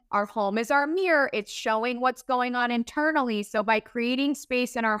Our home is our mirror. It's showing what's going on internally. So by creating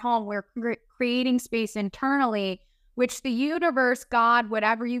space in our home, we're creating space internally, which the universe, God,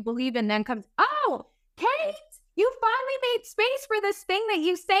 whatever you believe in, then comes, oh, Kate, you finally made space for this thing that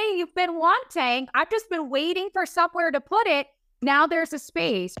you say you've been wanting. I've just been waiting for somewhere to put it. Now there's a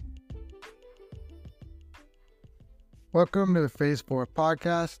space. Welcome to the Phase 4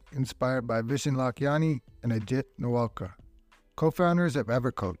 podcast, inspired by Vishen Lakhiani and Ajit Nawalkar, co-founders of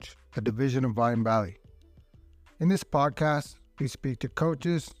EverCoach, a division of Vine Valley. In this podcast, we speak to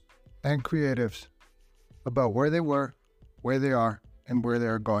coaches and creatives about where they were, where they are, and where they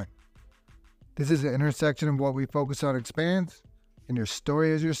are going. This is the intersection of what we focus on expands, and your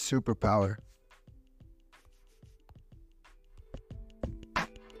story is your superpower.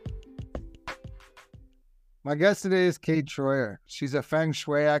 My guest today is Kate Troyer. She's a Feng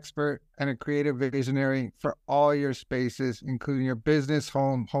Shui expert and a creative visionary for all your spaces, including your business,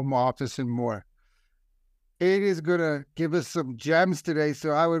 home office, and more. Kate is going to give us some gems today, so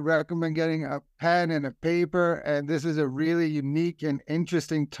I would recommend getting a pen and a paper, and this is a really unique and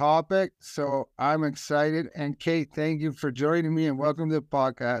interesting topic, so I'm excited. And Kate, thank you for joining me, and welcome to the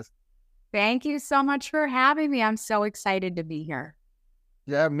podcast. Thank you so much for having me. I'm so excited to be here.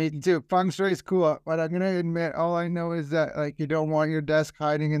 Yeah, me too. Feng Shui is cool, but I'm going to admit, all I know is that you don't want your desk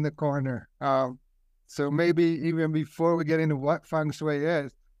hiding in the corner. So maybe even before we get into what Feng Shui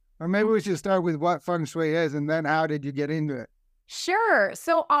is, or maybe we should start with what Feng Shui is and then how did you get into it? Sure.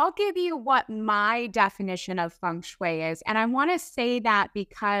 So I'll give you what my definition of Feng Shui is. And I want to say that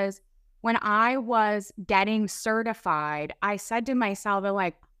because when I was getting certified, I said to myself,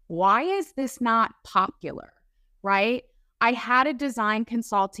 why is this not popular, right? I had a design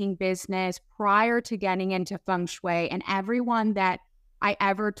consulting business prior to getting into Feng Shui, and everyone that I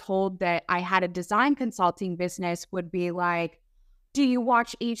ever told that I had a design consulting business would be like, do you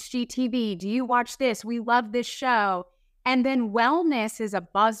watch HGTV? Do you watch this? We love this show. And then wellness is a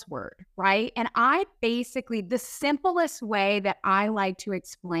buzzword, right? And the simplest way that I like to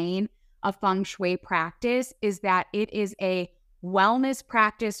explain a Feng Shui practice is that it is a wellness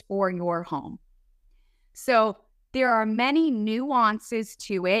practice for your home. So there are many nuances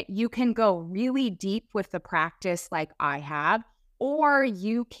to it. You can go really deep with the practice like I have, or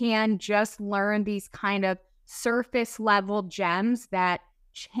you can just learn these kind of surface level gems that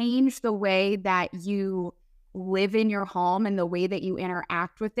change the way that you live in your home and the way that you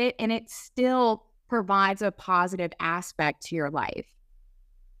interact with it. And it still provides a positive aspect to your life.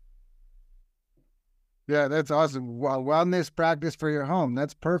 Yeah, that's awesome. Well, wellness practice for your home.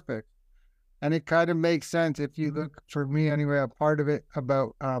 That's perfect. And it kind of makes sense if you look, for me anyway, a part of it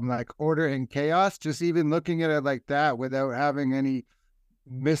about order and chaos, just even looking at it like that without having any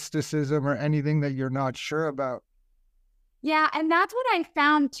mysticism or anything that you're not sure about. Yeah, and that's what I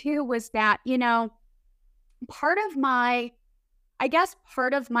found too, was that, part of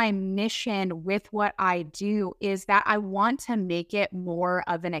my mission with what I do is that I want to make it more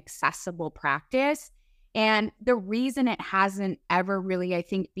of an accessible practice. And the reason it hasn't ever really, I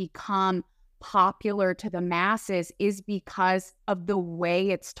think, become popular to the masses is because of the way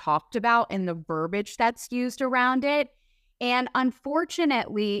it's talked about and the verbiage that's used around it. And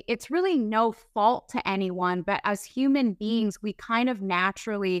unfortunately, it's really no fault to anyone, but as human beings, we kind of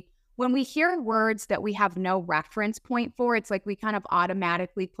naturally, when we hear words that we have no reference point for, it's like we kind of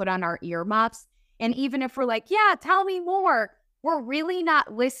automatically put on our earmuffs. And even if we're like, yeah, tell me more, we're really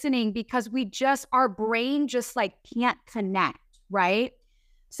not listening because our brain just can't connect, right?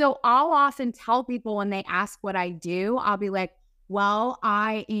 So I'll often tell people when they ask what I do, I'll be like, well,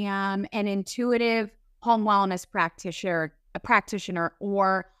 I am an intuitive home wellness practitioner,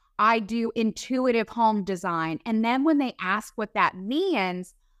 or I do intuitive home design. And then when they ask what that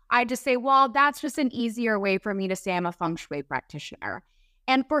means, I just say, well, that's just an easier way for me to say I'm a Feng Shui practitioner.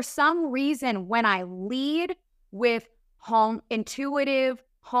 And for some reason, when I lead with intuitive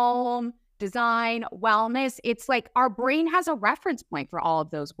home design, wellness, it's like our brain has a reference point for all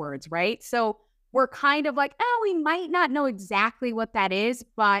of those words, right? So we're kind of like, we might not know exactly what that is,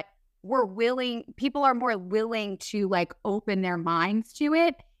 but people are more willing to open their minds to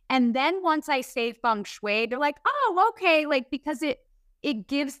it. And then once I say Feng Shui, they're like, oh, okay, because it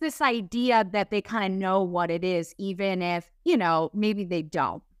gives this idea that they kind of know what it is, even if, maybe they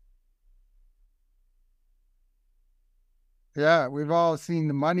don't. Yeah, we've all seen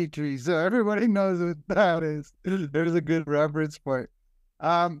the money tree, so everybody knows what that is. There's a good reference point.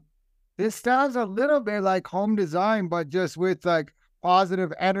 This sounds a little bit like home design, but just with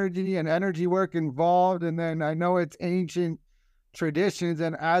positive energy and energy work involved. And then I know it's ancient traditions.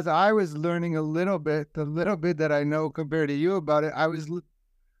 And as I was learning the little bit that I know compared to you about it, I was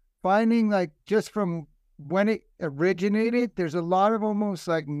finding like just from when it originated, there's a lot of almost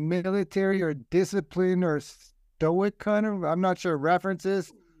like military or discipline or stoic kind of, I'm not sure,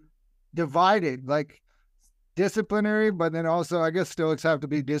 references divided, like disciplinary, but then also I guess stoics have to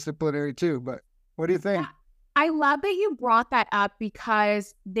be disciplinary too. But what do you Yeah, think? I love that you brought that up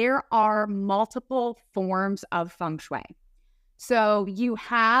because there are multiple forms of feng shui. So you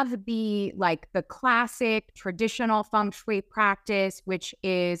have the classic traditional feng shui practice, which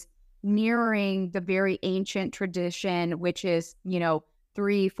is mirroring the very ancient tradition, which is,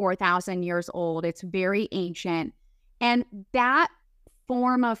 4,000 years old. It's very ancient. And that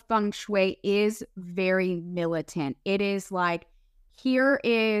form of feng shui is very militant. It is like, here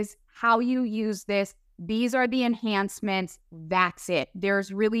is how you use this. These are the enhancements. That's it.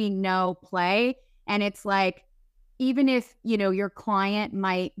 There's really no play. And it's like, even if, your client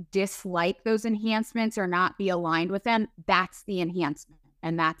might dislike those enhancements or not be aligned with them, that's the enhancement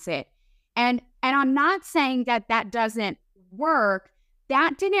and that's it. And I'm not saying that that doesn't work.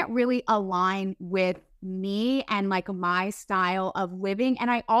 That didn't really align with me and like my style of living. And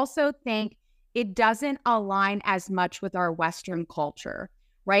I also think it doesn't align as much with our Western culture,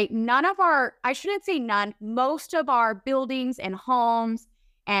 right? I shouldn't say none, most of our buildings and homes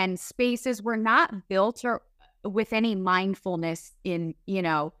and spaces were not built or with any mindfulness in,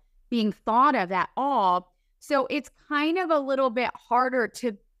 being thought of at all. So it's kind of a little bit harder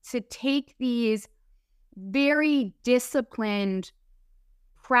to take these very disciplined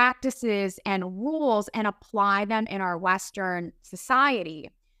practices and rules and apply them in our Western society.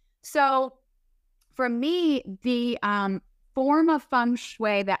 So for me, the form of feng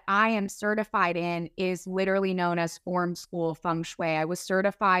shui that I am certified in is literally known as form school feng shui. I was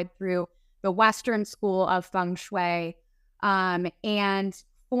certified through the Western school of feng shui. And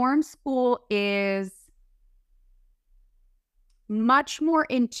form school is much more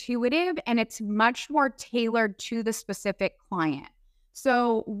intuitive and it's much more tailored to the specific client.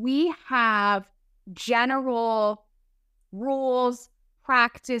 So we have general rules,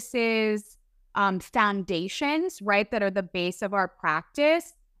 practices, foundations, right, that are the base of our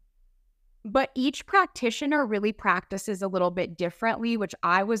practice. But each practitioner really practices a little bit differently, which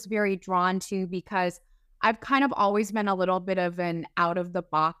I was very drawn to because I've kind of always been a little bit of an out of the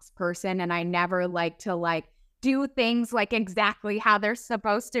box person. And I never like to do things like exactly how they're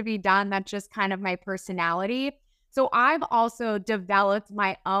supposed to be done. That's just kind of my personality. So I've also developed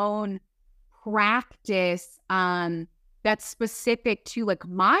my own practice that's specific to like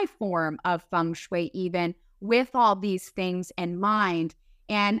my form of feng shui, even with all these things in mind.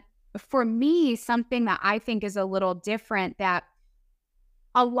 And for me, something that I think is a little different that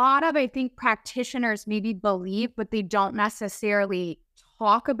a lot of, I think, practitioners maybe believe, but they don't necessarily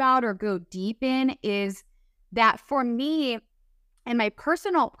talk about or go deep in is that for me, in my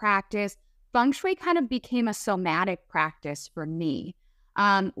personal practice, feng shui kind of became a somatic practice for me,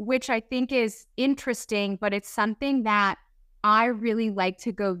 which I think is interesting, but it's something that I really like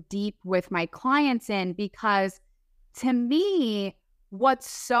to go deep with my clients in because to me, what's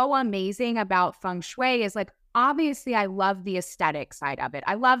so amazing about feng shui is like, obviously, I love the aesthetic side of it.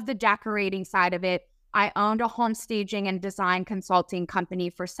 I love the decorating side of it. I owned a home staging and design consulting company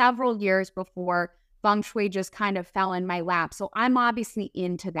for several years before feng shui just kind of fell in my lap. So I'm obviously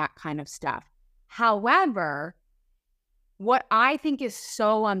into that kind of stuff. However, what I think is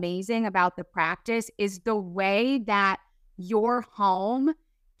so amazing about the practice is the way that your home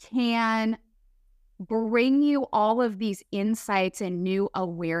can bring you all of these insights and new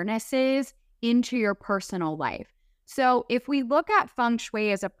awarenesses into your personal life. So if we look at feng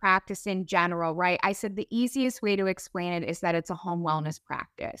shui as a practice in general, right? I said the easiest way to explain it is that it's a home wellness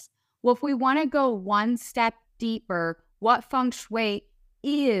practice. Well, if we want to go one step deeper, what feng shui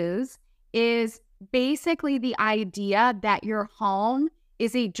is basically the idea that your home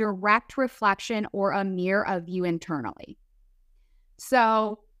is a direct reflection or a mirror of you internally.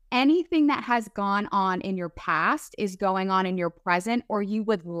 So anything that has gone on in your past is going on in your present, or you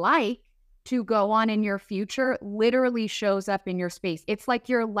would like to go on in your future, literally shows up in your space. It's like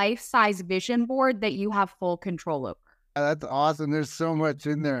your life-size vision board that you have full control over. That's awesome. There's so much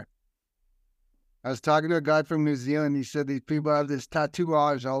in there. I was talking to a guy from New Zealand. He said these people have this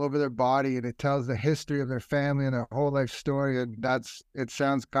tattooage all over their body and it tells the history of their family and their whole life story. And it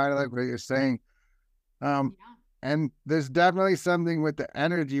sounds kind of like what you're saying. Yeah. And there's definitely something with the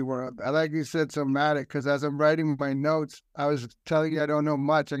energy world. I like you said somatic, because as I'm writing my notes, I was telling you I don't know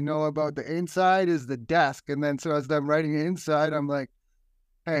much. I know about the inside is the desk. And then so as I'm writing inside, I'm like,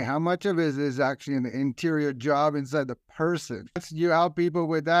 Hey, how much of it is actually an interior job inside the person? You help people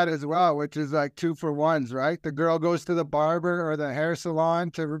with that as well, which is like 2 for 1s, right? The girl goes to the barber or the hair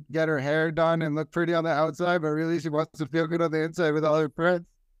salon to get her hair done and look pretty on the outside, but really she wants to feel good on the inside with all her friends.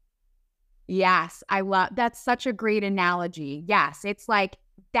 Yes, I love that's such a great analogy. Yes, it's like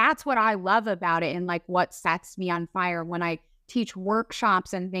that's what I love about it and like what sets me on fire when I teach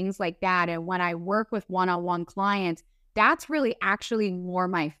workshops and things like that. And when I work with one-on-one clients, that's really actually more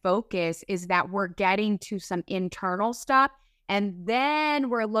my focus is that we're getting to some internal stuff. And then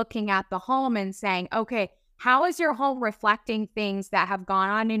we're looking at the home and saying, okay, how is your home reflecting things that have gone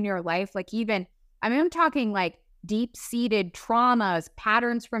on in your life? Like even, I mean, I'm talking like deep-seated traumas,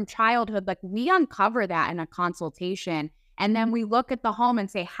 patterns from childhood. Like we uncover that in a consultation. And then we look at the home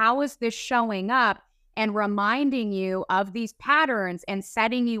and say, how is this showing up? And reminding you of these patterns and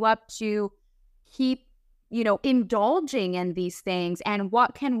setting you up to keep, indulging in these things. And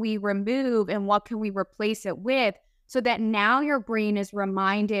what can we remove and what can we replace it with so that now your brain is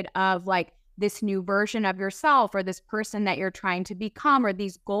reminded of like this new version of yourself or this person that you're trying to become or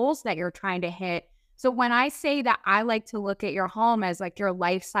these goals that you're trying to hit. So when I say that I like to look at your home as like your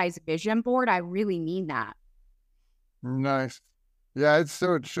life-size vision board, I really mean that. Nice. Yeah, it's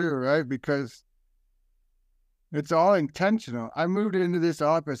so true, right? Because it's all intentional. I moved into this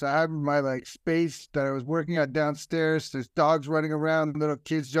office. I have my like space that I was working at downstairs. There's dogs running around, little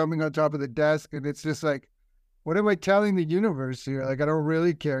kids jumping on top of the desk. And it's just like, what am I telling the universe here? Like, I don't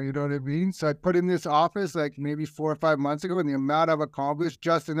really care. You know what I mean? So I put in this office like maybe 4 or 5 months ago, and the amount I've accomplished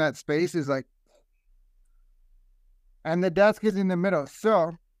just in that space is like, and the desk is in the middle.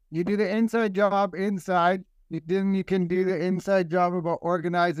 So you do the inside job inside. Then you can do the inside job about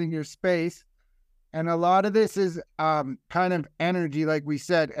organizing your space. And a lot of this is kind of energy, like we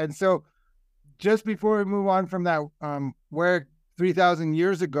said. And so just before we move on from that, where 3,000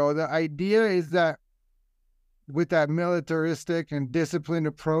 years ago, the idea is that with that militaristic and disciplined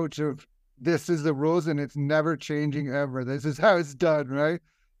approach of this is the rules and it's never changing ever. This is how it's done, right?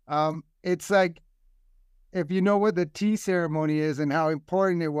 It's like, if you know what the tea ceremony is and how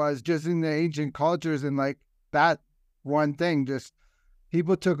important it was just in the ancient cultures and like that one thing, just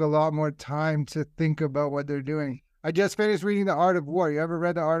people took a lot more time to think about what they're doing. I just finished reading The Art of War. You ever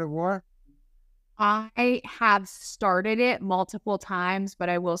read The Art of War? I have started it multiple times, but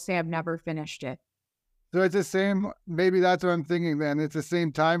I will say I've never finished it. So it's the same, maybe that's what I'm thinking then. It's the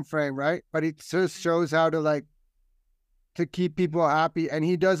same time frame, right? But it just shows how to like, to keep people happy. And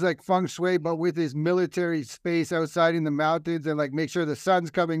he does like feng shui, but with his military space outside in the mountains and like make sure the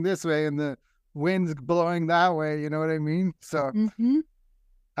sun's coming this way and the wind's blowing that way. You know what I mean? So,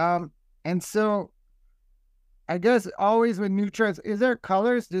 and so I guess always with new trends, is there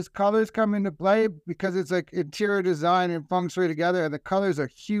colors? Does colors come into play? Because it's like interior design and feng shui together, and the colors are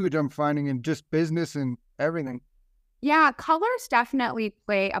huge, I'm finding, in just business and everything. Yeah, colors definitely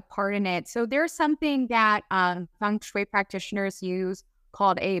play a part in it. So there's something that feng shui practitioners use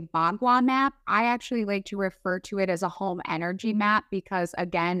called a bagua map. I actually like to refer to it as a home energy map because,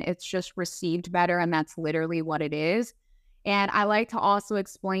 again, it's just received better, and that's literally what it is. And I like to also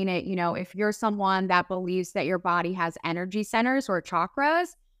explain it, if you're someone that believes that your body has energy centers or chakras,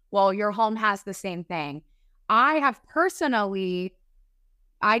 well, your home has the same thing. I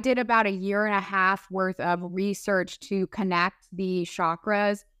did about 1.5 years worth of research to connect the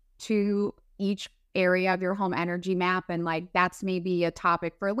chakras to each area of your home energy map. And like, that's maybe a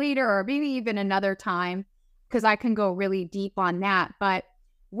topic for later or maybe even another time, because I can go really deep on that. But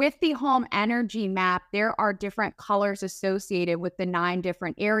with the home energy map, there are different colors associated with the 9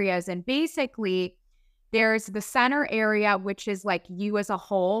 different areas. And basically, there's the center area, which is like you as a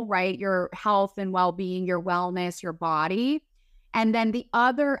whole, right? Your health and well-being, your wellness, your body. And then the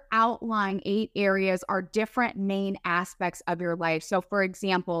other outlying 8 areas are different main aspects of your life. So for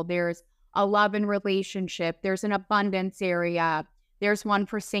example, there's a love and relationship, there's an abundance area, there's one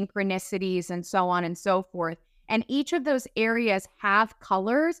for synchronicities and so on and so forth. And each of those areas have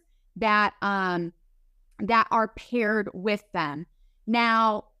colors that are paired with them.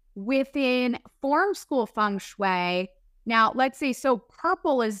 Now, within form school feng shui, now let's say, so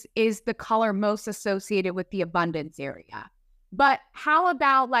purple is the color most associated with the abundance area. But how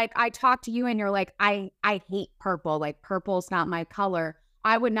about like I talk to you and you're like, I hate purple, like purple's not my color.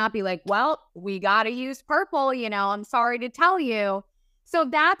 I would not be like, well, we got to use purple, I'm sorry to tell you. So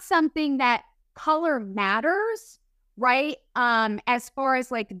that's something that color matters, right? As far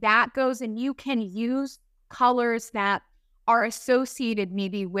as like that goes, and you can use colors that are associated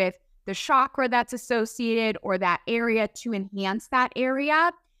maybe with the chakra that's associated or that area to enhance that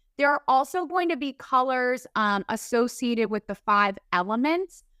area. There are also going to be colors associated with the 5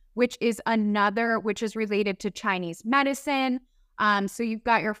 elements, which is related to Chinese medicine. So you've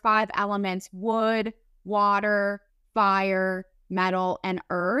got your 5 elements: wood, water, fire, metal, and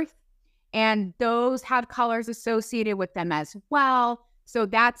earth. And those have colors associated with them as well. So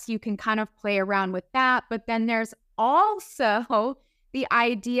you can kind of play around with that. But then there's also the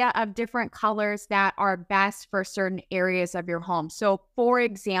idea of different colors that are best for certain areas of your home. So for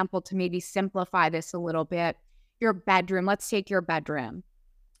example, to maybe simplify this a little bit, your bedroom, let's take your bedroom.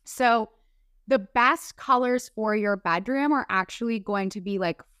 So the best colors for your bedroom are actually going to be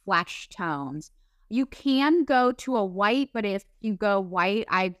like flesh tones. You can go to a white, but if you go white,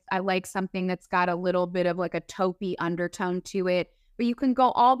 I like something that's got a little bit of like a taupey undertone to it. But you can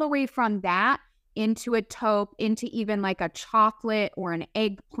go all the way from that into a taupe, into even like a chocolate or an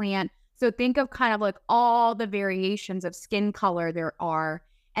eggplant. So think of kind of like all the variations of skin color there are.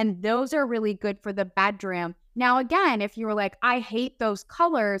 And those are really good for the bedroom. Now, again, if you were like, I hate those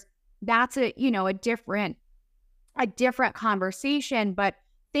colors, that's a different conversation. But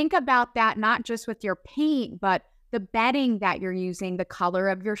think about that not just with your paint, but the bedding that you're using, the color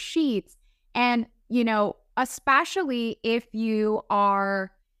of your sheets. And, especially if you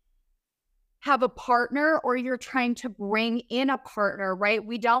have a partner or you're trying to bring in a partner, right?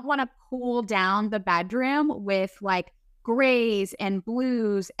 We don't want to cool down the bedroom with like grays and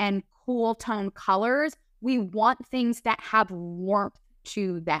blues and cool tone colors. We want things that have warmth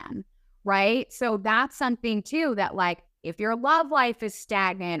to them, right? So that's something too that like, if your love life is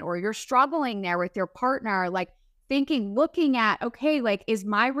stagnant or you're struggling there with your partner, like looking at, okay, like, is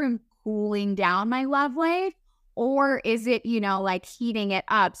my room cooling down my love life? Or is it, like heating it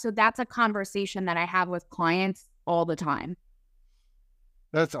up? So that's a conversation that I have with clients all the time.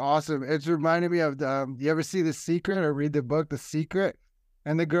 That's awesome. It's reminded me of you ever see The Secret or read the book The Secret?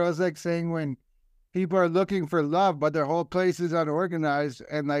 And the girl's like saying when people are looking for love, but their whole place is unorganized.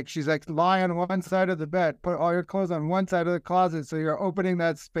 And like, she's like, lie on one side of the bed, put all your clothes on one side of the closet. So you're opening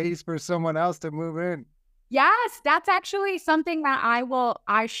that space for someone else to move in. Yes, that's actually something that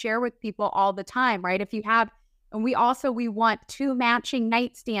I share with people all the time, right? If you have, and we want 2 matching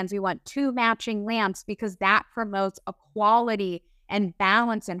nightstands. We want 2 matching lamps because that promotes equality and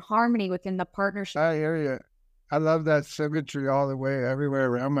balance and harmony within the partnership. I hear you. I love that symmetry all the way everywhere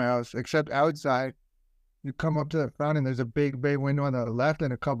around my house, except outside. You come up to the front and there's a big bay window on the left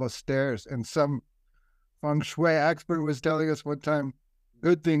and a couple of stairs. And some Feng Shui expert was telling us one time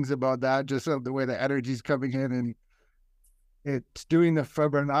good things about that, just of the way the energy's coming in and it's doing the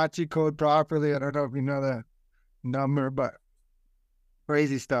Fibonacci code properly. I don't know if you know the number, but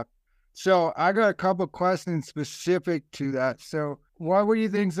crazy stuff. So I got a couple questions specific to that. So what would you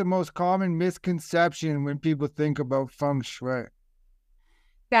think is the most common misconception when people think about Feng Shui?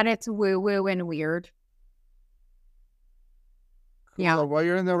 That it's woo-woo and weird. Cool. Yeah. Well,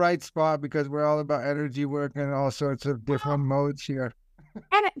 you're in the right spot because we're all about energy work and all sorts of different modes here.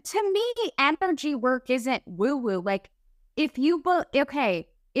 And to me, energy work isn't woo-woo. Like, if you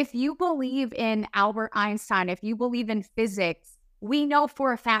believe in Albert Einstein, if you believe in physics, we know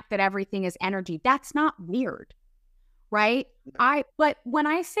for a fact that everything is energy. That's not weird, right? But when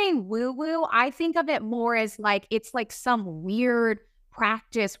I say woo-woo, I think of it more as like, it's like some weird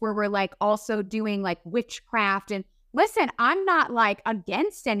practice where we're like also doing like witchcraft. And listen, I'm not like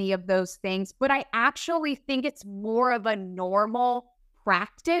against any of those things, but I actually think it's more of a normal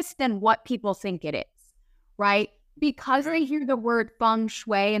practice than what people think it is, right? Because they hear the word Feng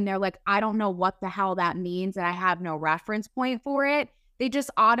Shui and they're like, I don't know what the hell that means and I have no reference point for it. They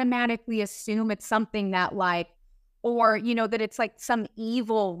just automatically assume it's something that like, or, that it's like some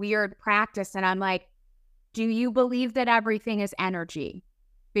evil, weird practice. And I'm like, do you believe that everything is energy?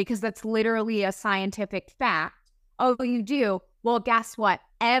 Because that's literally a scientific fact. Oh, you do? Well, guess what?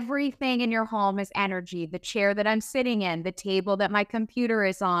 Everything in your home is energy. The chair that I'm sitting in, the table that my computer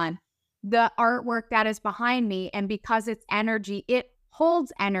is on, the artwork that is behind me. And because it's energy, it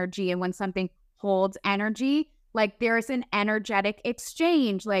holds energy. And when something holds energy, like there's an energetic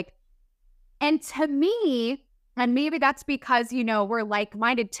exchange. Like, and to me, and maybe that's because, we're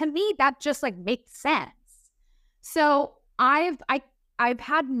like-minded. To me, that just like makes sense. So I've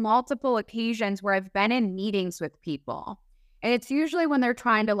had multiple occasions where I've been in meetings with people. And it's usually when they're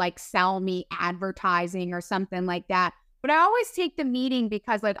trying to like sell me advertising or something like that. But I always take the meeting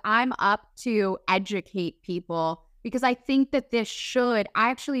because like I'm up to educate people because I think that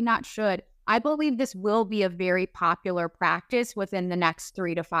I believe this will be a very popular practice within the next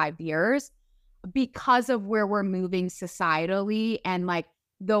 3 to 5 years because of where we're moving societally and like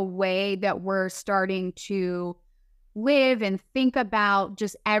the way that we're starting to live and think about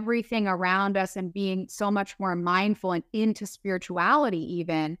just everything around us and being so much more mindful and into spirituality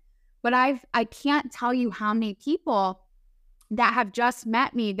even. But I can't tell you how many people that have just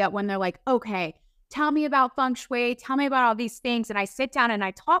met me that when they're like, okay, tell me about Feng Shui, tell me about all these things. And I sit down and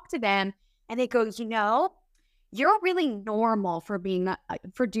I talk to them and they go, you're really normal for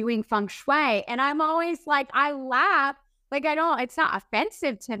for doing Feng Shui. And I'm always like, I laugh. Like, it's not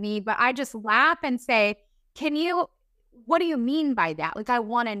offensive to me, but I just laugh and say, what do you mean by that? Like, I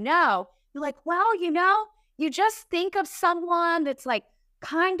want to know. You're like, well, you just think of someone that's like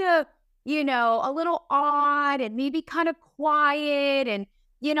kind of, a little odd and maybe kind of quiet and,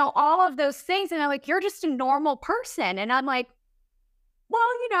 all of those things. And I'm like, you're just a normal person. And I'm like,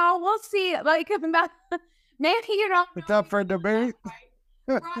 well, we'll see. Like, maybe you don't. It's up for debate.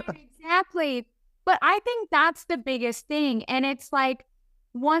 Right, exactly. But I think that's the biggest thing. And it's like,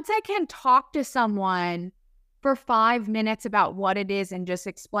 once I can talk to someone for 5 minutes about what it is and just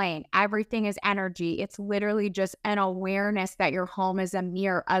explain, everything is energy. It's literally just an awareness that your home is a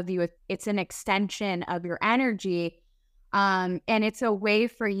mirror of you. It's an extension of your energy. And it's a way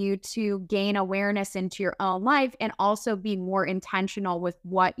for you to gain awareness into your own life and also be more intentional with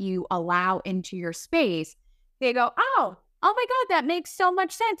what you allow into your space. They go, oh my God, that makes so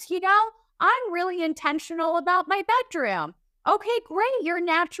much sense. I'm really intentional about my bedroom. Okay, great. You're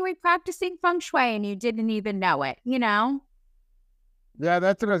naturally practicing Feng Shui and you didn't even know it, Yeah,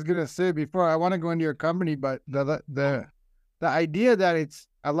 that's what I was going to say before. I want to go into your company, but the idea that it's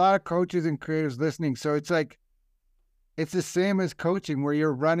a lot of coaches and creators listening. So it's like, it's the same as coaching where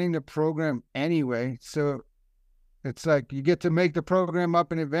you're running the program anyway. So it's like you get to make the program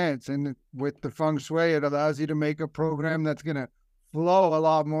up in advance. And with the Feng Shui, it allows you to make a program that's going to flow a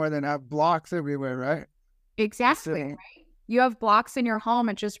lot more than have blocks everywhere, right? Exactly. Right? You have blocks in your home.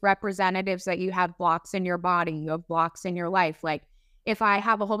 It's just representatives that you have blocks in your body. You have blocks in your life. Like if I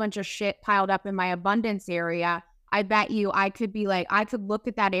have a whole bunch of shit piled up in my abundance area, I bet you I could look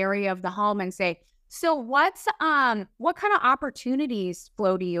at that area of the home and say, so what kind of opportunities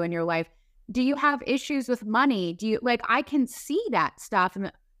flow to you in your life? Do you have issues with money? I can see that stuff.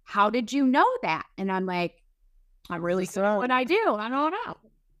 And how did you know that? And I'm like, I'm really sorry what I do. I don't know.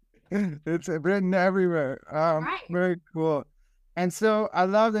 It's written everywhere. Right. Very cool. And so I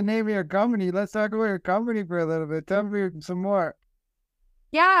love the name of your company. Let's talk about your company for a little bit. Tell me some more.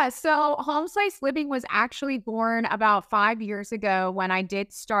 Yeah. So Home Slice Living was actually born about 5 years ago when I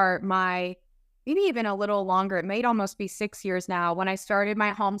did start maybe even a little longer. It may almost be 6 years now when I started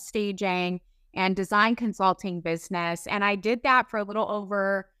my home staging and design consulting business. And I did that for a little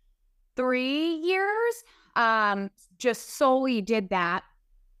over 3 years. Just solely did that.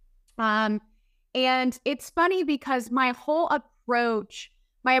 And it's funny because my approach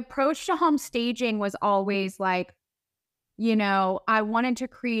to home staging was always like, I wanted to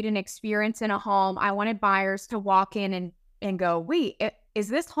create an experience in a home. I wanted buyers to walk in and go, wait, is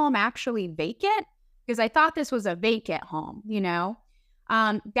this home actually vacant? Because I thought this was a vacant home,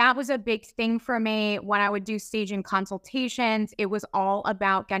 That was a big thing for me when I would do staging consultations. It was all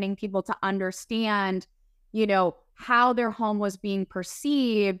about getting people to understand, how their home was being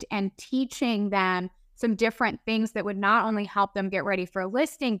perceived and teaching them some different things that would not only help them get ready for a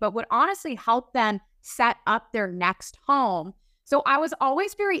listing, but would honestly help them set up their next home. So I was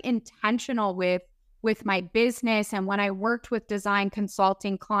always very intentional with my business. And when I worked with design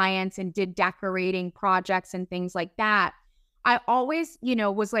consulting clients and did decorating projects and things like that, I always,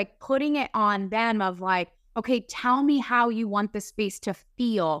 was like putting it on them of like, okay, tell me how you want the space to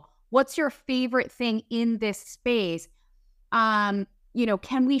feel. What's your favorite thing in this space? Can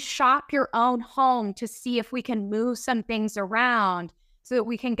we shop your own home to see if we can move some things around so that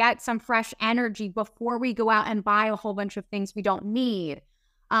we can get some fresh energy before we go out and buy a whole bunch of things we don't need?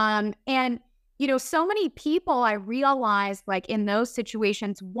 And so many people, I realized like in those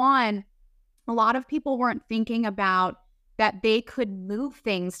situations, one, a lot of people weren't thinking about that they could move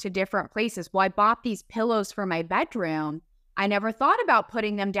things to different places. Well, I bought these pillows for my bedroom. I never thought about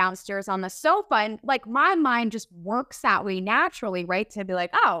putting them downstairs on the sofa. And like my mind just works that way naturally, right? To be like,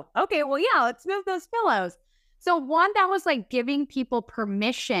 oh, okay, well, yeah, let's move those pillows. So one, that was like giving people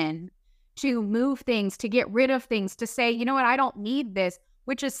permission to move things, to get rid of things, to say, you know what, I don't need this,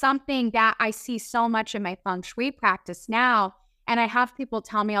 which is something that I see so much in my Feng Shui practice now. And I have people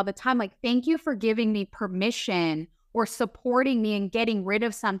tell me all the time, like, thank you for giving me permission or supporting me in getting rid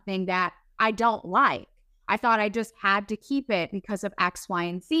of something that I don't like. I thought I just had to keep it because of X, Y,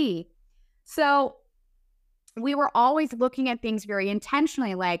 and Z. So we were always looking at things very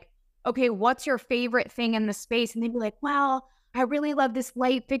intentionally, like, okay, what's your favorite thing in the space? And they'd be like, well, I really love this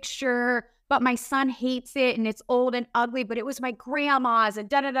light fixture, but my son hates it and it's old and ugly, but it was my grandma's and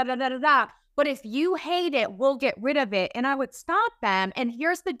da da da da da da da. But if you hate it, we'll get rid of it. And I would stop them. And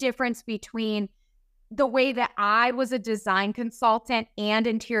here's the difference between the way that I was a design consultant and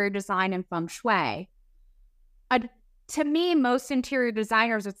interior design and Feng Shui. To me, most interior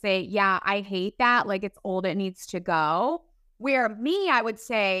designers would say, yeah, I hate that. Like, it's old, it needs to go. Where me, I would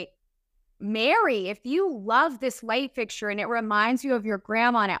say, Mary, if you love this light fixture and it reminds you of your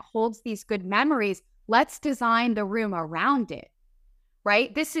grandma and it holds these good memories, let's design the room around it,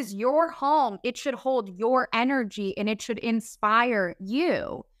 right? This is your home. It should hold your energy and it should inspire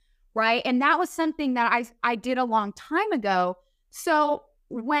you, right? And that was something that I did a long time ago. So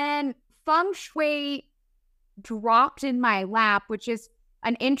when Feng Shui dropped in my lap, which is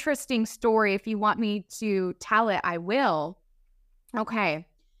an interesting story. If you want me to tell it, I will. Okay.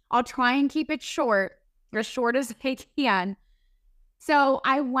 I'll try and keep it short, as short as I can. So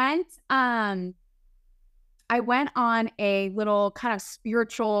I went on a little kind of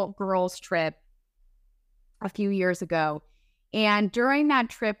spiritual girls trip a few years ago. And during that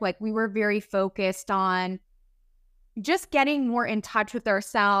trip, like, we were very focused on just getting more in touch with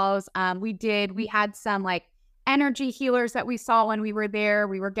ourselves. We had some like energy healers that we saw when we were there.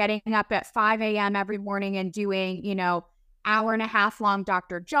 We were getting up at 5 a.m. every morning and doing, hour and a half long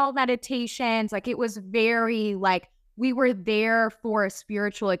Dr. Joe meditations. Like, it was very like, we were there for a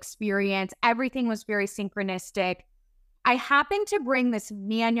spiritual experience. Everything was very synchronistic. I happened to bring this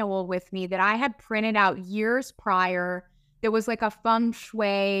manual with me that I had printed out years prior. There was like a Feng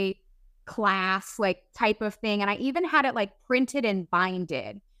Shui class, like, type of thing. And I even had it like printed and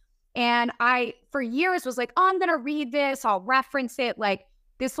binded. And I, for years, was like, oh, I'm going to read this. I'll reference it. Like,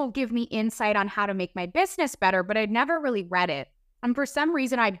 this will give me insight on how to make my business better. But I'd never really read it. And for some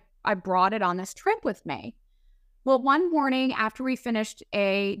reason, I brought it on this trip with me. Well, one morning after we finished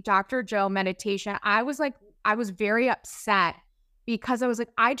a Dr. Joe meditation, I was very upset because I was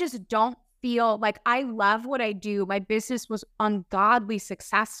like, I just don't feel like I love what I do. My business was ungodly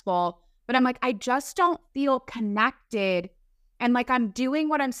successful, but I'm like, I just don't feel connected. And like, I'm doing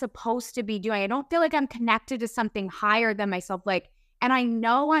what I'm supposed to be doing. I don't feel like I'm connected to something higher than myself. Like, and I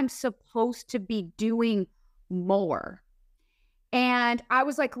know I'm supposed to be doing more. And I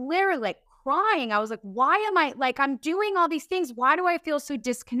was like, literally like crying. I was like, why am I like, I'm doing all these things. Why do I feel so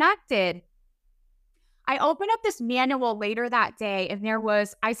disconnected? I opened up this manual later that day and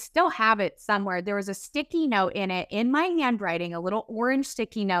I still have it somewhere. There was a sticky note in it in my handwriting, a little orange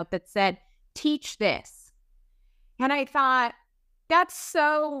sticky note that said, teach this. And I thought, that's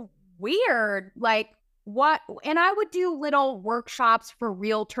so weird. Like, what? And I would do little workshops for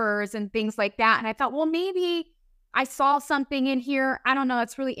realtors and things like that. And I thought, well, maybe I saw something in here. I don't know.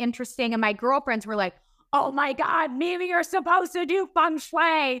 It's really interesting. And my girlfriends were like, oh my God, maybe you're supposed to do Feng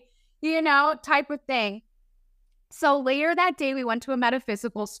Shui, type of thing. So later that day, we went to a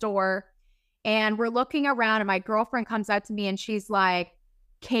metaphysical store and we're looking around and my girlfriend comes up to me and she's like,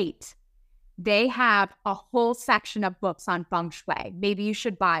 Kate, they have a whole section of books on Feng Shui. Maybe you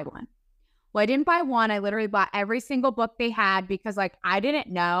should buy one. Well, I didn't buy one. I literally bought every single book they had because like, I didn't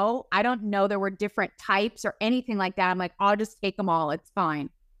know. I don't know there were different types or anything like that. I'm like, I'll just take them all. It's fine.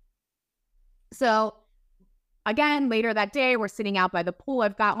 So again, later that day, we're sitting out by the pool.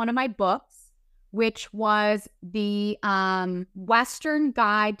 I've got one of my books, which was the Western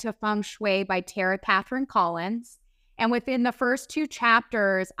Guide to Feng Shui by Tara Catherine Collins. And within the first 2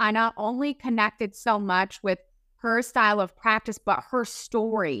 chapters, I not only connected so much with her style of practice, but her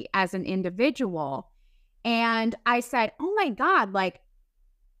story as an individual. And I said, oh my God, like,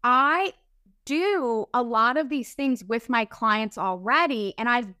 I do a lot of these things with my clients already. And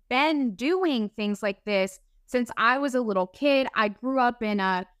I've been doing things like this since I was a little kid. I grew up in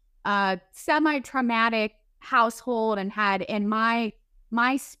a semi-traumatic household and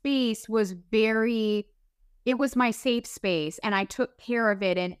my space was it was my safe space and I took care of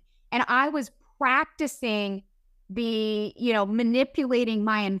it. And I was practicing manipulating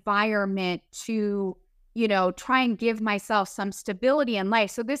my environment to, try and give myself some stability in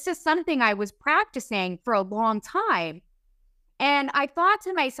life. So this is something I was practicing for a long time. And I thought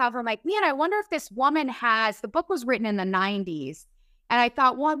to myself, I'm like, man, I wonder if this woman the book was written in the 90s. And I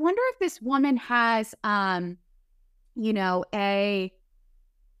thought, well, I wonder if this woman has,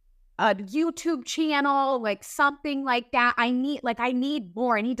 a YouTube channel, like something like that. I need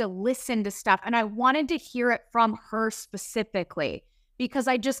more. I need to listen to stuff. And I wanted to hear it from her specifically because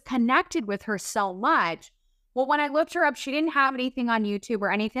I just connected with her so much. Well, when I looked her up, she didn't have anything on YouTube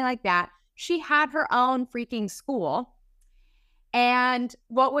or anything like that. She had her own freaking school. And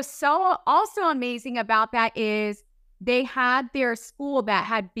what was so also amazing about that is they had their school that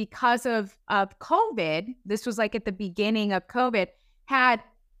had, because of COVID, this was like at the beginning of COVID, had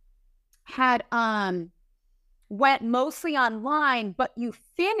went mostly online, but you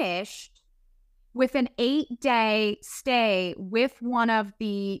finished with an 8-day stay with one of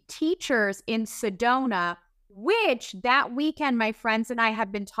the teachers in Sedona, which that weekend, my friends and I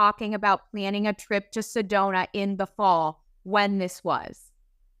have been talking about planning a trip to Sedona in the fall when this was.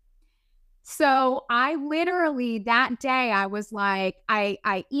 So I literally, that day, I was like, I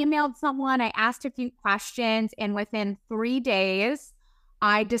emailed someone, I asked a few questions, and within 3 days,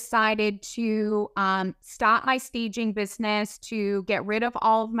 I decided to stop my staging business, to get rid of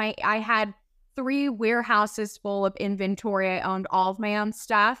all of I had 3 warehouses full of inventory. I owned all of my own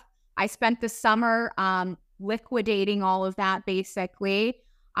stuff. I spent the summer liquidating all of that, basically.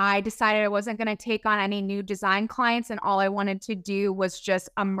 I decided I wasn't going to take on any new design clients, and all I wanted to do was just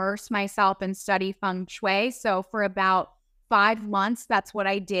immerse myself and study Feng Shui. So for about 5 months, that's what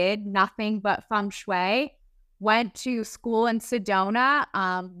I did, nothing but Feng Shui. Went to school in Sedona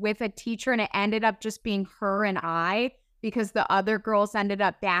with a teacher, and it ended up just being her and I, because the other girls ended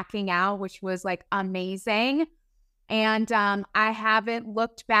up backing out, which was like amazing. And I haven't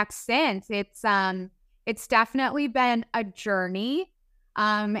looked back since. It's definitely been a journey.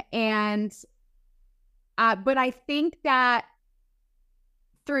 But I think that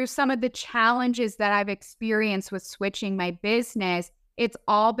through some of the challenges that I've experienced with switching my business, it's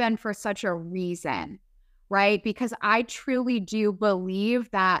all been for such a reason, right? Because I truly do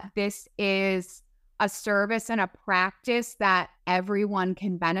believe that this is a service and a practice that everyone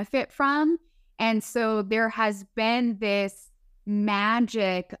can benefit from. And so there has been this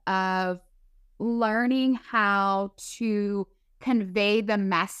magic of learning how to convey the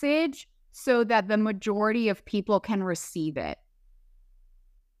message so that the majority of people can receive it.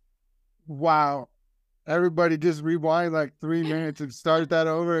 Wow. Everybody just rewind like 3 minutes and start that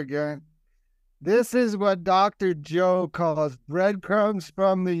over again. This is what Dr. Joe calls breadcrumbs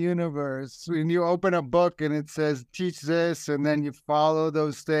from the universe. When you open a book and it says, teach this, and then you follow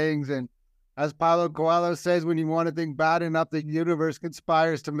those things. And as Paulo Coelho says, when you want to think bad enough, the universe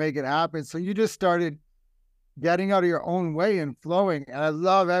conspires to make it happen. So you just started getting out of your own way and flowing. And I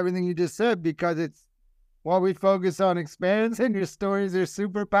love everything you just said, because it's what we focus on expands, and your stories are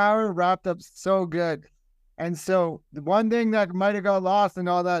superpower wrapped up so good. And so the one thing that might have got lost in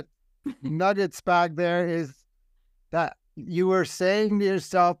all that nuggets back there is that you were saying to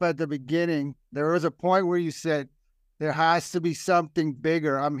yourself at the beginning, there was a point where you said, there has to be something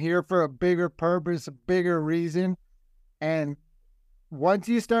bigger. I'm here for a bigger purpose, a bigger reason. And once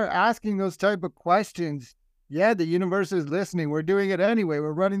you start asking those type of questions, yeah, the universe is listening. We're doing it anyway.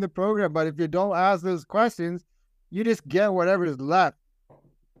 We're running the program. But if you don't ask those questions, you just get whatever is left.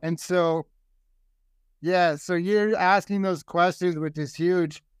 And so, yeah, so you're asking those questions, which is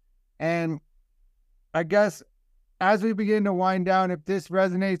huge. And I guess as we begin to wind down, if this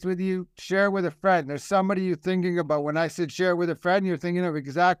resonates with you, share with a friend. There's somebody you're thinking about. When I said share with a friend, you're thinking of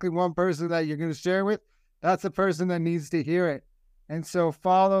exactly one person that you're going to share with. That's the person that needs to hear it. And so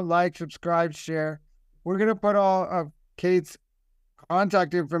follow, like, subscribe, share. We're going to put all of Kate's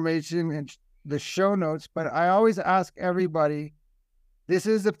contact information in the show notes, but I always ask everybody, this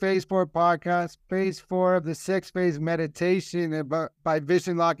is the Phase 4 podcast. Phase 4 of the 6-phase meditation by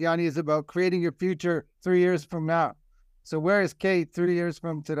Vishen Lakhiani is about creating your future 3 years from now. So where is Kate 3 years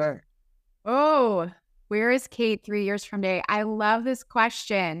from today? Oh, where is Kate 3 years from today? I love this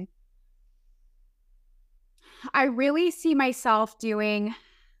question. I really see myself doing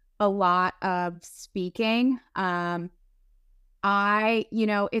a lot of speaking.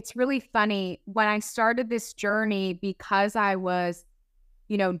 It's really funny when I started this journey, because I was,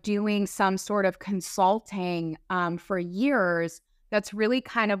 doing some sort of consulting for years. That's really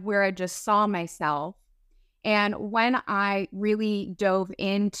kind of where I just saw myself. And when I really dove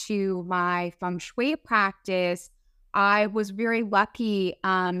into my Feng Shui practice, I was very lucky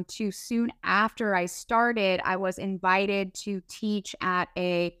to, soon after I started, I was invited to teach at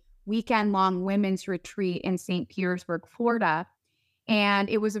a weekend-long women's retreat in St. Petersburg, Florida. And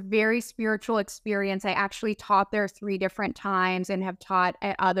it was a very spiritual experience. I actually taught there 3 different times and have taught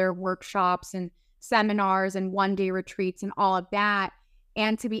at other workshops and seminars and one-day retreats and all of that.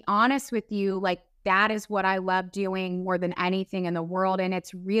 And to be honest with you, like, that is what I love doing more than anything in the world. And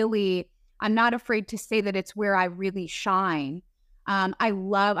it's really, I'm not afraid to say that it's where I really shine.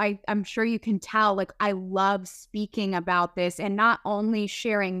 I'm sure you can tell, like, I love speaking about this and not only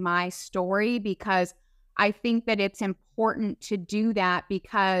sharing my story, because I think that it's important to do that,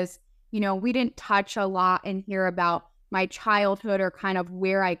 because, we didn't touch a lot in here about my childhood or kind of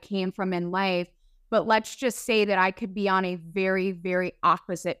where I came from in life. but let's just say that I could be on a very, very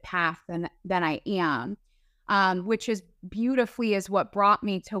opposite path than I am, which is beautifully is what brought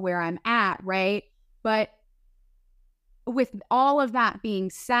me to where I'm at, right? But with all of that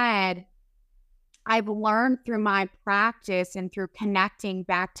being said, I've learned through my practice and through connecting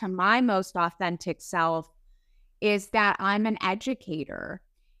back to my most authentic self is that I'm an educator.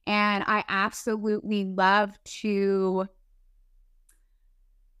 And I absolutely love to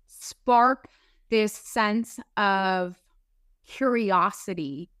spark this sense of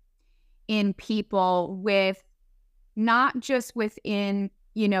curiosity in people with not just within,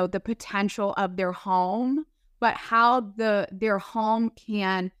 the potential of their home, but how their home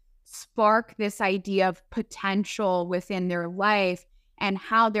can spark this idea of potential within their life, and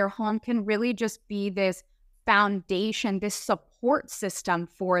how their home can really just be this foundation, this support system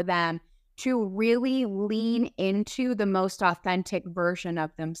for them to really lean into the most authentic version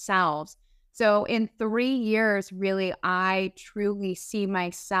of themselves. So in 3 years, really, I truly see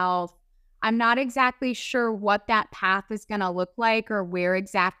myself. I'm not exactly sure what that path is going to look like or where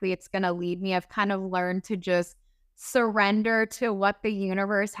exactly it's going to lead me. I've kind of learned to just surrender to what the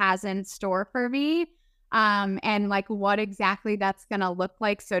universe has in store for me, and like what exactly that's going to look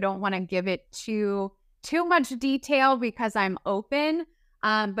like. So I don't want to give it too much detail because I'm open.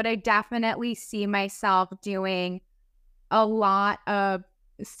 But I definitely see myself doing a lot of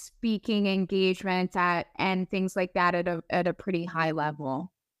speaking engagements and things like that at a pretty high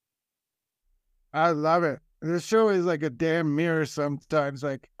level. I love it. The show is like a damn mirror sometimes.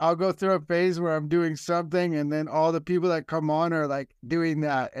 Like, I'll go through a phase where I'm doing something, and then all the people that come on are like doing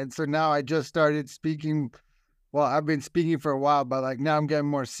that. And so now I just started speaking. Well, I've been speaking for a while, but like now I'm getting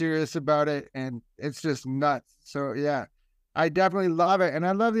more serious about it, and it's just nuts. So yeah, I definitely love it. And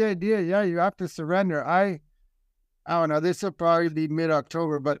I love the idea. Yeah, you have to surrender. I don't know. This will probably be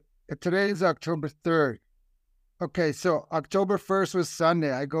mid-October, but today is October 3rd. Okay, so October 1st was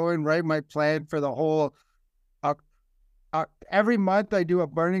Sunday. I go and write my plan for the whole. Every month I do a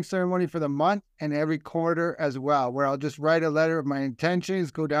burning ceremony for the month, and every quarter as well, where I'll just write a letter of my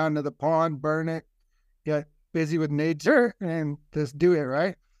intentions, go down to the pond, burn it, get busy with nature, and just do it,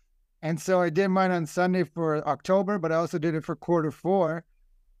 right? And so I did mine on Sunday for October, but I also did it for quarter 4.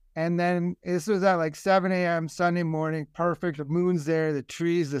 And then this was at like 7 a.m. Sunday morning, perfect. The moon's there, the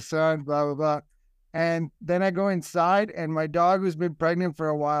trees, the sun, blah, blah, blah. And then I go inside, and my dog, who's been pregnant for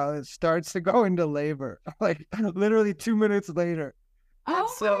a while, it starts to go into labor, like literally 2 minutes later. Oh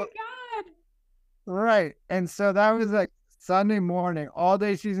my God. Right. And so that was like Sunday morning, all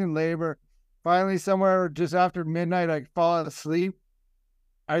day she's in labor. Finally, somewhere just after midnight, I fall asleep.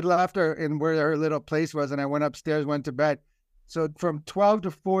 I left her in where her little place was, and I went upstairs, went to bed. So from 12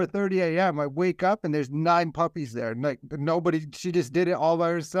 to 4:30 a.m., I wake up, and there's 9 puppies there. Like nobody, she just did it all by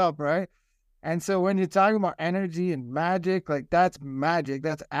herself, right? And so when you're talking about energy and magic, like that's magic.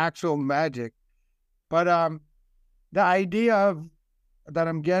 That's actual magic. But the idea of that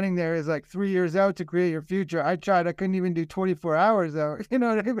I'm getting there is like 3 years out to create your future. I tried. I couldn't even do 24 hours though. You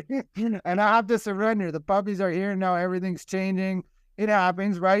know what I mean? And I have to surrender. The puppies are here now. Everything's changing. It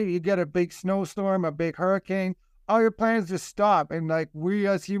happens, right? You get a big snowstorm, a big hurricane. All your plans just stop. And like we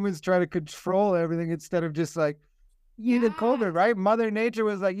as humans try to control everything instead of just like, you did COVID, right? Mother Nature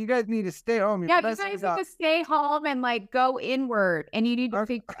was like, you guys need to stay home. You guys need to stay home and like go inward, and you need to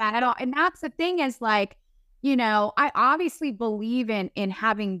figure that out. And that's the thing is like, I obviously believe in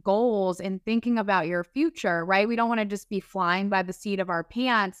having goals and thinking about your future, right? We don't want to just be flying by the seat of our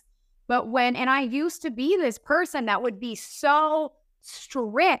pants. But and I used to be this person that would be so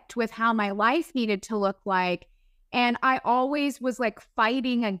strict with how my life needed to look like. And I always was like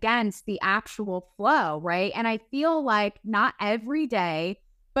fighting against the actual flow, right? And I feel like not every day,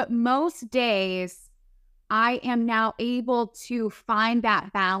 but most days, I am now able to find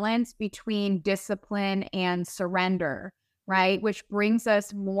that balance between discipline and surrender, right? Which brings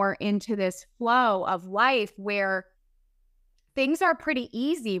us more into this flow of life where things are pretty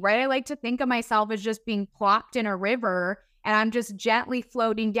easy, right? I like to think of myself as just being plopped in a river, and I'm just gently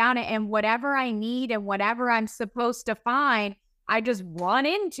floating down it. And whatever I need and whatever I'm supposed to find, I just run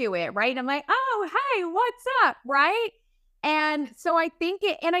into it, right? I'm like, oh, hey, what's up, right? And so I think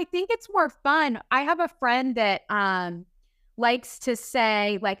it's more fun. I have a friend that likes to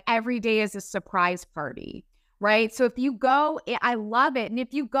say like every day is a surprise party, right? So if you go, I love it. And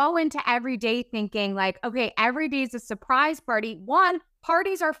if you go into every day thinking like, okay, every day is a surprise party. One,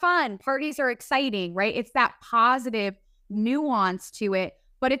 parties are fun. Parties are exciting, right? It's that positive nuance to it,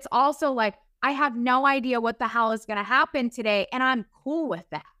 but it's also like, I have no idea what the hell is going to happen today, and I'm cool with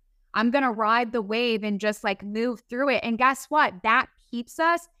that. I'm going to ride the wave and just like move through it. And guess what? That keeps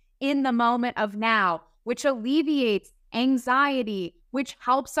us in the moment of now, which alleviates anxiety, which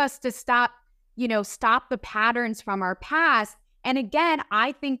helps us to stop the patterns from our past. And again,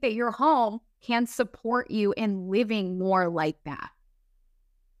 I think that your home can support you in living more like that.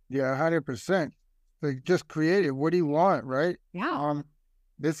 Yeah, 100%. Like, just create it. What do you want, right? Yeah.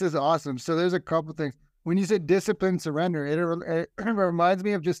 This is awesome. So there's a couple things. When you say discipline, surrender, it reminds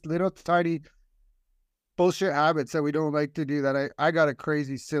me of just little tiny bullshit habits that we don't like to do. That I got a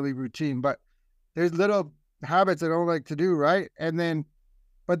crazy, silly routine, but there's little habits I don't like to do, right?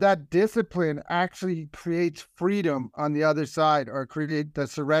 But that discipline actually creates freedom on the other side, or create the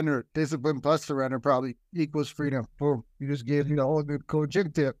surrender. Discipline plus surrender probably equals freedom. Boom. You just gave me the whole new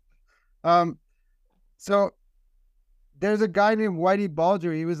coaching tip. So there's a guy named Whitey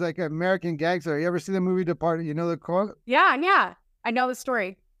Bulger. He was like an American gangster. You ever see the movie Departed? You know the quote? Yeah. I know the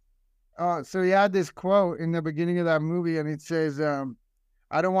story. So he had this quote in the beginning of that movie, and it says,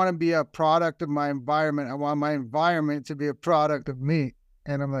 I don't want to be a product of my environment. I want my environment to be a product of me.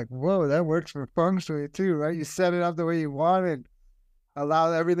 And I'm like, whoa, that works for Feng Shui too, right? You set it up the way you want and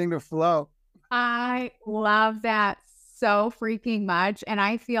allow everything to flow. I love that so freaking much. And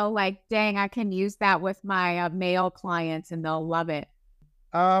I feel like, dang, I can use that with my male clients and they'll love it.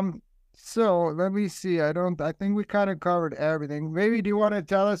 So let me see. I think we kind of covered everything. Maybe do you want to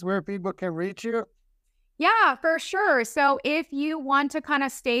tell us where people can reach you? Yeah, for sure. So if you want to kind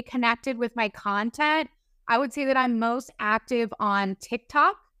of stay connected with my content, I would say that I'm most active on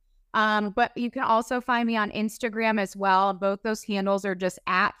TikTok, but you can also find me on Instagram as well. Both those handles are just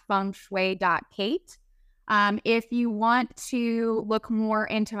at fengshui.kate. If you want to look more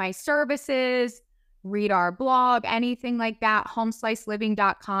into my services, read our blog, anything like that,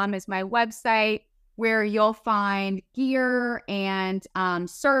 homesliceliving.com is my website, where you'll find gear and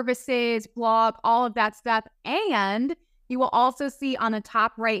services, blog, all of that stuff. And you will also see on the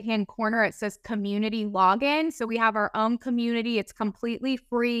top right-hand corner, it says community login. So we have our own community. It's completely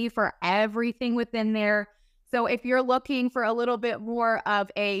free for everything within there. So if you're looking for a little bit more of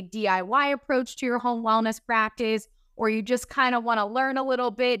a DIY approach to your home wellness practice, or you just kind of want to learn a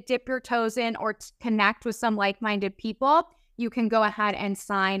little bit, dip your toes in, or connect with some like-minded people, you can go ahead and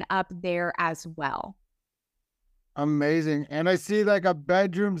sign up there as well. Amazing. And I see like a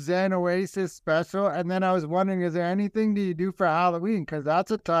bedroom Zen Oasis special. And then I was wondering, is there anything do you do for Halloween? Because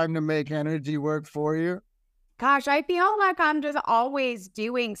that's a time to make energy work for you. Gosh, I feel like I'm just always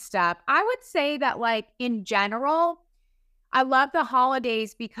doing stuff. I would say that, like, in general, I love the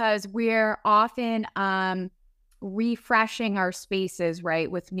holidays because we're often refreshing our spaces,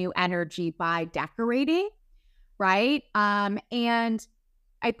 right, with new energy by decorating, right? And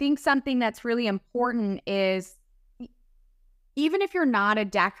I think something that's really important is, even if you're not a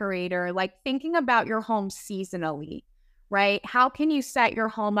decorator, like thinking about your home seasonally, right? How can you set your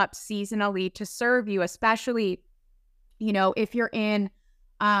home up seasonally to serve you, especially, if you're in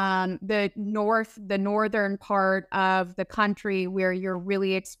the northern part of the country where you're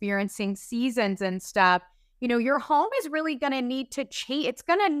really experiencing seasons and stuff, your home is really going to need to change. It's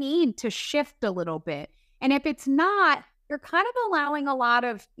going to need to shift a little bit. And if it's not, you're kind of allowing a lot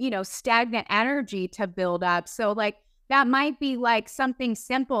of, stagnant energy to build up. So like, that might be like something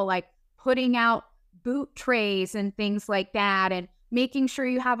simple, like putting out boot trays and things like that, and making sure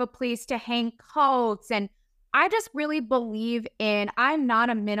you have a place to hang coats. And I just really believe I'm not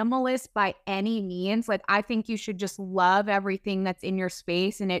a minimalist by any means. Like, I think you should just love everything that's in your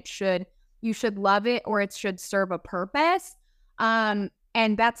space, and you should love it, or it should serve a purpose. And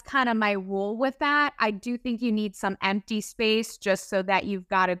that's kind of my rule with that. I do think you need some empty space just so that you've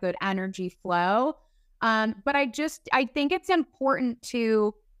got a good energy flow. But I think it's important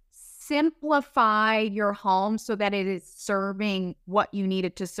to simplify your home so that it is serving what you need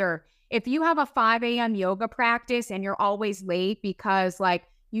it to serve. If you have a 5 a.m. yoga practice and you're always late because like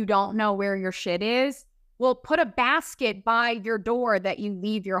you don't know where your shit is, well, put a basket by your door that you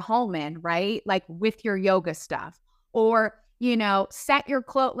leave your home in, right? Like with your yoga stuff, or, set your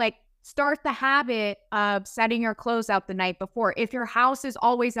clothes, like start the habit of setting your clothes out the night before. If your house is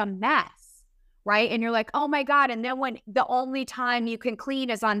always a mess, right? And you're like, oh my God. And then when the only time you can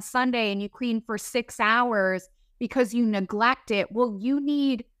clean is on Sunday and you clean for 6 hours because you neglect it. Well, you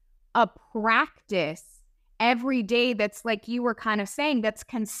need a practice every day that's, like you were kind of saying, that's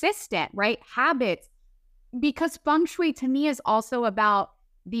consistent, right? Habits. Because Feng Shui to me is also about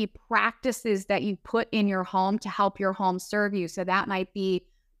the practices that you put in your home to help your home serve you. So that might be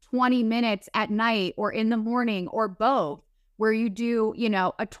 20 minutes at night or in the morning or both, where you do,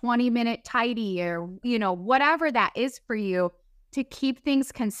 a 20-minute tidy or, whatever that is for you, to keep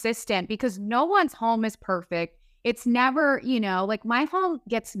things consistent, because no one's home is perfect. It's never, like my home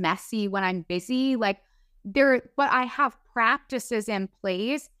gets messy when I'm busy, but I have practices in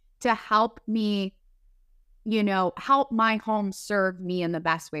place to help me, help my home serve me in the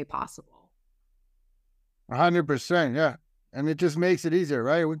best way possible. 100%, yeah. And it just makes it easier,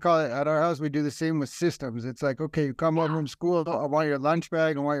 right? We call it, at our house, we do the same with systems. It's like, okay, you come home from school, I want your lunch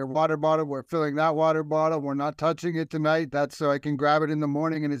bag, I want your water bottle. We're filling that water bottle. We're not touching it tonight. That's so I can grab it in the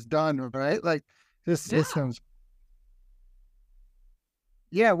morning and it's done, right? Like, just systems.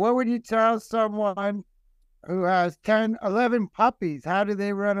 Yeah, what would you tell someone who has 10, 11 puppies? How do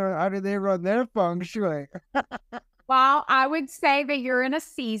they run their feng shui? Well, I would say that you're in a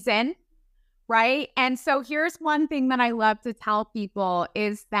season, right? And so here's one thing that I love to tell people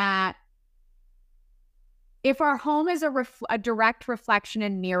is that if our home is a direct reflection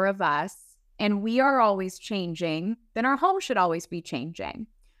and mirror of us, and we are always changing, then our home should always be changing,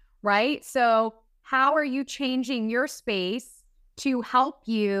 right? So how are you changing your space to help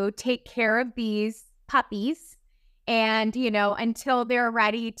you take care of these puppies and, until they're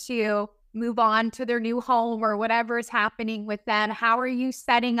ready to move on to their new home or whatever is happening with them? How are you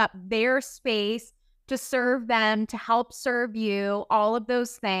setting up their space to serve them, to help serve you, all of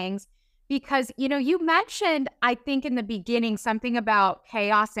those things? Because, you mentioned, I think in the beginning, something about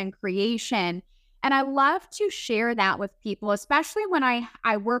chaos and creation. And I love to share that with people, especially when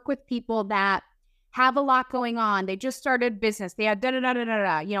I work with people that have a lot going on. They just started business. They have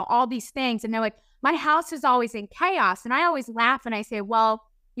all these things. And they're like, my house is always in chaos. And I always laugh and I say, well,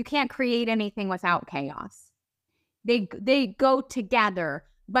 you can't create anything without chaos. They go together.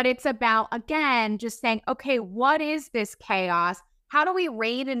 But it's about, again, just saying, okay, what is this chaos? How do we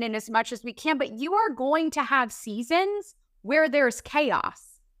rein it in as much as we can? But you are going to have seasons where there's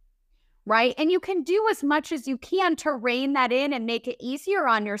chaos, right? And you can do as much as you can to rein that in and make it easier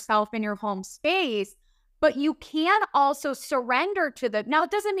on yourself in your home space. But you can also surrender to now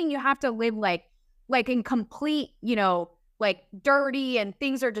it doesn't mean you have to live like in complete, like dirty and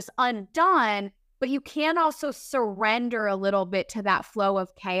things are just undone. But you can also surrender a little bit to that flow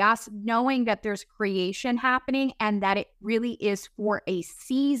of chaos, knowing that there's creation happening and that it really is for a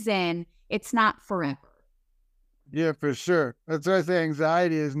season. It's not forever. Yeah, for sure. That's why I say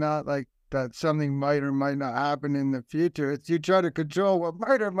anxiety is not like that something might or might not happen in the future. It's you try to control what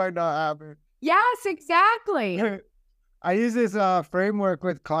might or might not happen. Yes, exactly. I use this framework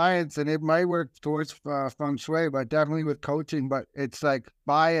with clients, and it might work towards Feng Shui, but definitely with coaching. But it's like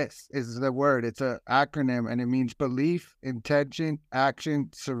bias is the word. It's an acronym, and it means belief, intention,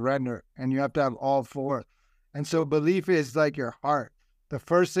 action, surrender. And you have to have all four. And so belief is like your heart. The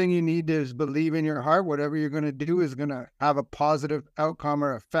first thing you need is believe in your heart. Whatever you're going to do is going to have a positive outcome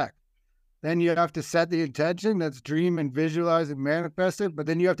or effect. Then you have to set the intention. That's dream and visualize and manifest it. But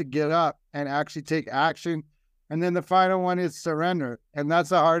then you have to get up and actually take action. And then the final one is surrender. And that's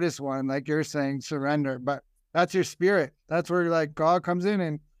the hardest one, like you're saying, surrender. But that's your spirit. That's where like God comes in.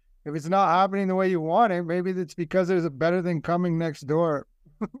 And if it's not happening the way you want it, maybe it's because there's a better thing coming next door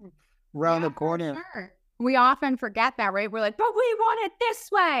around the corner. Sure. We often forget that, right? We're like, but we want it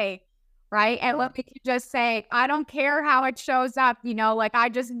this way, right? And what we can just say, I don't care how it shows up, like I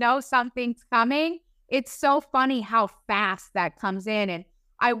just know something's coming. It's so funny how fast that comes in. And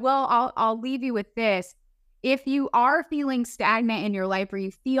I'll leave you with this. If you are feeling stagnant in your life or you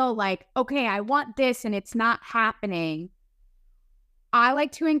feel like, okay, I want this and it's not happening, I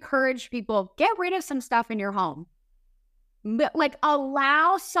like to encourage people, get rid of some stuff in your home. Like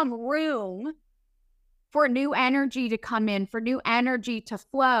allow some room for new energy to come in, for new energy to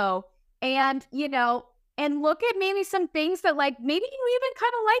flow. And, and look at maybe some things that like, maybe you even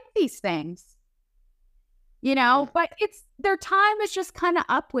kind of like these things. But their time is just kind of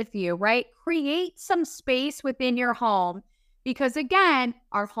up with you, right? Create some space within your home because again,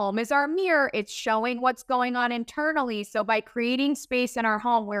 our home is our mirror. It's showing what's going on internally. So by creating space in our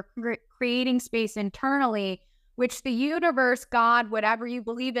home, we're creating space internally, which the universe, God, whatever you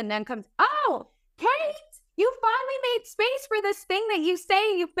believe in, then comes, oh, Kate, you finally made space for this thing that you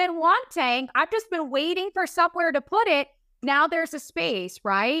say you've been wanting. I've just been waiting for somewhere to put it. Now there's a space,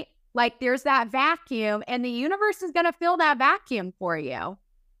 right? Like there's that vacuum and the universe is going to fill that vacuum for you.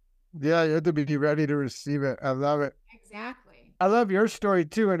 Yeah, you have to be ready to receive it. I love it. Exactly. I love your story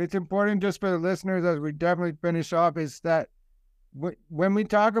too. And it's important just for the listeners as we definitely finish off is that when we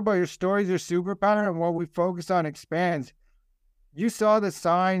talk about your stories, your superpower and what we focus on expands, you saw the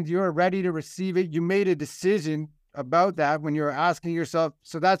signs, you were ready to receive it. You made a decision about that when you were asking yourself.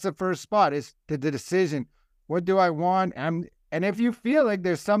 So that's the first spot is the decision. What do I want? And if you feel like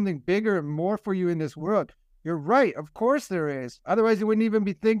there's something bigger and more for you in this world, you're right. Of course there is. Otherwise, you wouldn't even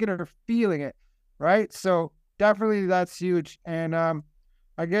be thinking or feeling it, right? So definitely that's huge. And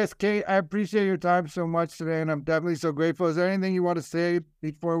I guess, Kate, I appreciate your time so much today, and I'm definitely so grateful. Is there anything you want to say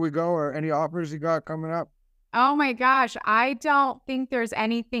before we go, or any offers you got coming up? Oh my gosh, I don't think there's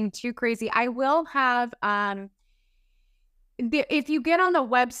anything too crazy. I will have if you get on the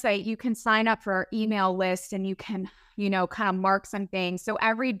website, you can sign up for our email list and you can, kind of mark some things. So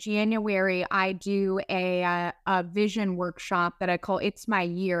every January, I do a vision workshop that I call It's My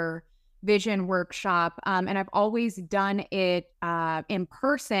Year Vision Workshop. And I've always done it in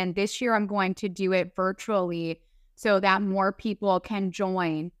person. This year, I'm going to do it virtually so that more people can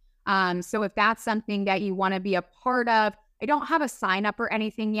join. So if that's something that you want to be a part of, I don't have a sign up or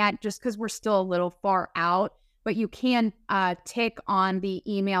anything yet, just because we're still a little far out. But you can tick on the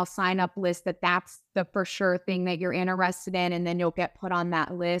email sign up list that's the for sure thing that you're interested in. And then you'll get put on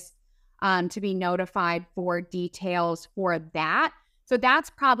that list to be notified for details for that. So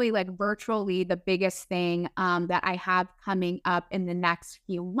that's probably like virtually the biggest thing that I have coming up in the next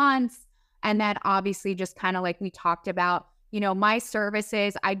few months. And then obviously just kind of like we talked about, my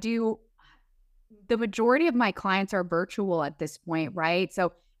services, the majority of my clients are virtual at this point, right?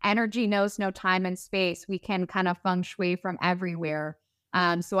 So energy knows no time and space. We can kind of feng shui from everywhere.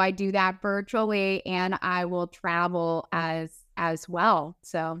 So I do that virtually, and I will travel as well.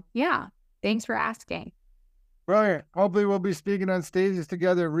 So yeah, thanks for asking. Brilliant. Hopefully we'll be speaking on stages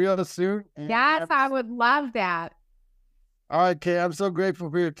together real soon. Yes, I would love that. All right, Kate, I'm so grateful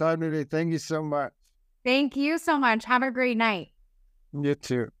for your time today. Thank you so much. Thank you so much. Have a great night. You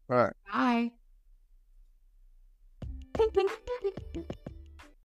too. All right. Bye.